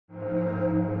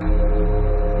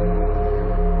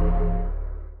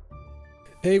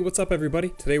Hey, what's up everybody?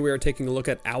 Today we are taking a look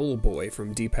at Owlboy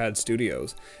from D-Pad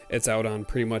Studios. It's out on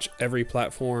pretty much every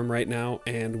platform right now,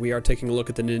 and we are taking a look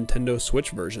at the Nintendo Switch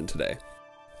version today.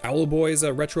 Owlboy is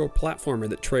a retro platformer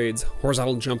that trades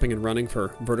horizontal jumping and running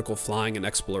for vertical flying and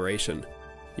exploration.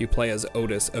 You play as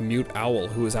Otis, a mute owl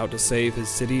who is out to save his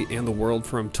city and the world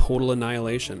from total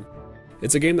annihilation.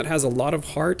 It's a game that has a lot of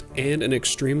heart and an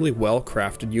extremely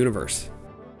well-crafted universe.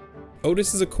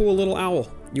 Otis is a cool little owl.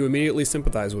 You immediately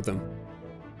sympathize with him.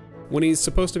 When he's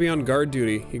supposed to be on guard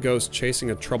duty, he goes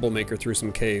chasing a troublemaker through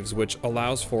some caves, which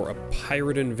allows for a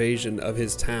pirate invasion of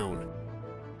his town.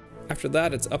 After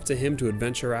that, it's up to him to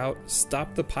adventure out,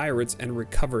 stop the pirates, and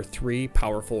recover 3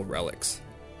 powerful relics.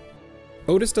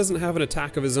 Otis doesn't have an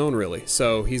attack of his own really,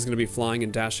 so he's going to be flying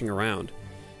and dashing around.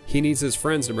 He needs his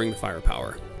friends to bring the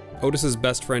firepower. Otis's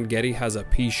best friend Getty has a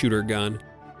pea shooter gun,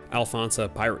 Alphonse, a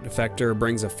pirate defector,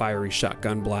 brings a fiery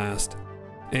shotgun blast,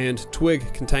 and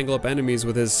Twig can tangle up enemies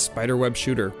with his spiderweb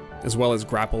shooter, as well as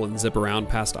grapple and zip around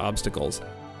past obstacles.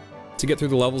 To get through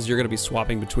the levels, you're going to be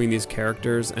swapping between these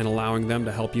characters and allowing them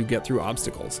to help you get through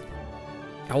obstacles.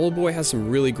 Owlboy has some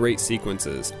really great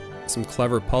sequences, some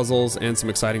clever puzzles, and some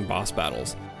exciting boss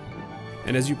battles.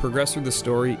 And as you progress through the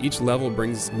story, each level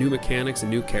brings new mechanics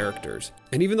and new characters.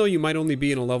 And even though you might only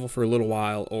be in a level for a little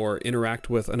while or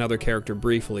interact with another character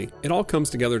briefly, it all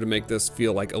comes together to make this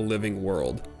feel like a living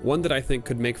world. One that I think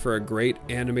could make for a great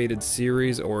animated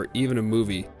series or even a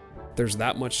movie. There's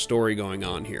that much story going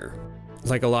on here.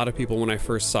 Like a lot of people, when I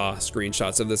first saw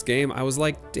screenshots of this game, I was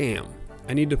like, damn,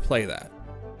 I need to play that.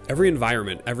 Every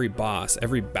environment, every boss,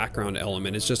 every background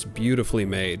element is just beautifully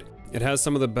made. It has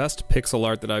some of the best pixel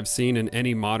art that I've seen in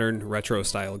any modern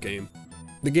retro-style game.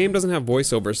 The game doesn't have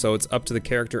voiceover, so it's up to the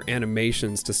character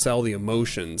animations to sell the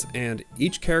emotions, and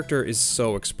each character is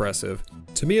so expressive.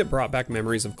 To me, it brought back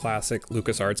memories of classic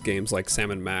LucasArts games like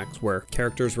Sam & Max, where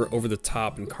characters were over the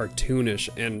top and cartoonish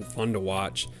and fun to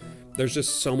watch. There's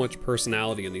just so much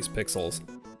personality in these pixels.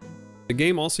 The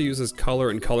game also uses color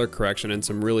and color correction in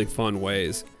some really fun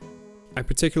ways. I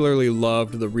particularly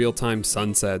loved the real-time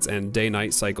sunsets and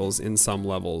day-night cycles in some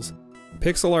levels.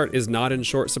 Pixel art is not in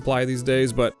short supply these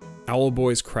days, but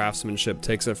Owlboy's craftsmanship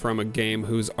takes it from a game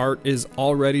whose art is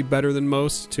already better than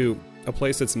most to a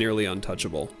place that's nearly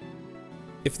untouchable.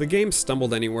 If the game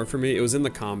stumbled anywhere for me, it was in the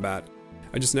combat.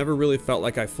 I just never really felt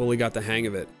like I fully got the hang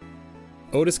of it.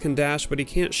 Otis can dash, but he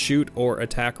can't shoot or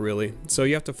attack really, so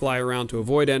you have to fly around to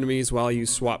avoid enemies while you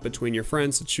swap between your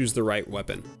friends to choose the right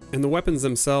weapon. And the weapons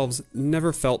themselves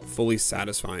never felt fully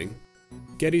satisfying.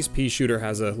 Getty's pea shooter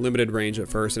has a limited range at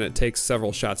first, and it takes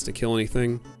several shots to kill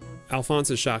anything.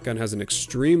 Alphonse's shotgun has an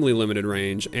extremely limited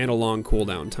range and a long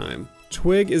cooldown time.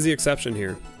 Twig is the exception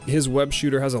here. His web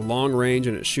shooter has a long range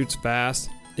and it shoots fast.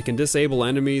 It can disable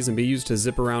enemies and be used to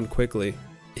zip around quickly.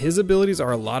 His abilities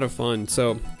are a lot of fun,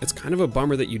 so it's kind of a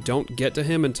bummer that you don't get to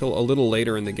him until a little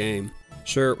later in the game.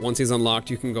 Sure, once he's unlocked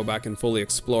you can go back and fully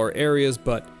explore areas,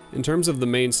 but in terms of the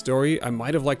main story, I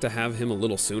might have liked to have him a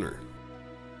little sooner.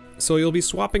 So you'll be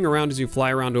swapping around as you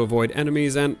fly around to avoid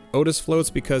enemies, and Otis floats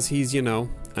because he's, you know,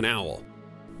 an owl.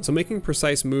 So making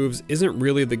precise moves isn't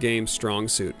really the game's strong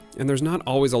suit, and there's not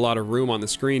always a lot of room on the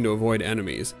screen to avoid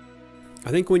enemies. I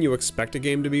think when you expect a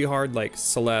game to be hard like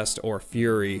Celeste or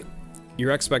Fury,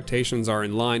 your expectations are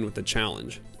in line with the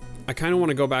challenge. I kind of want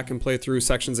to go back and play through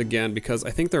sections again because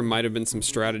I think there might have been some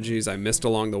strategies I missed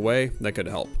along the way that could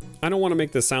help. I don't want to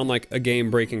make this sound like a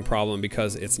game-breaking problem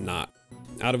because it's not.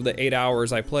 Out of the 8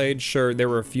 hours I played, sure, there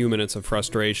were a few minutes of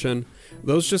frustration.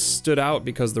 Those just stood out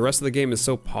because the rest of the game is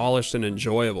so polished and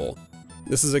enjoyable.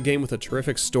 This is a game with a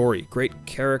terrific story, great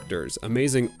characters,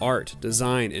 amazing art,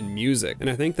 design, and music, and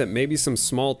I think that maybe some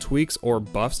small tweaks or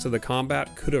buffs to the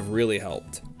combat could have really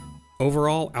helped.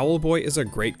 Overall, Owlboy is a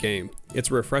great game.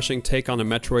 It's a refreshing take on a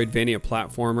Metroidvania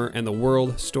platformer, and the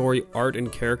world, story, art,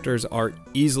 and characters are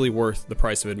easily worth the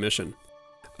price of admission.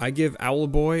 I give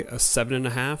Owlboy a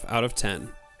 7.5 out of 10.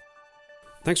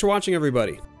 Thanks for watching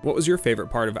everybody. What was your favorite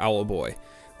part of Owlboy?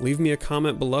 Leave me a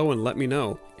comment below and let me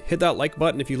know. Hit that like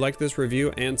button if you liked this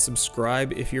review, and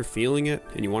subscribe if you're feeling it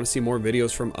and you want to see more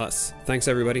videos from us. Thanks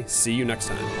everybody, see you next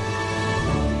time.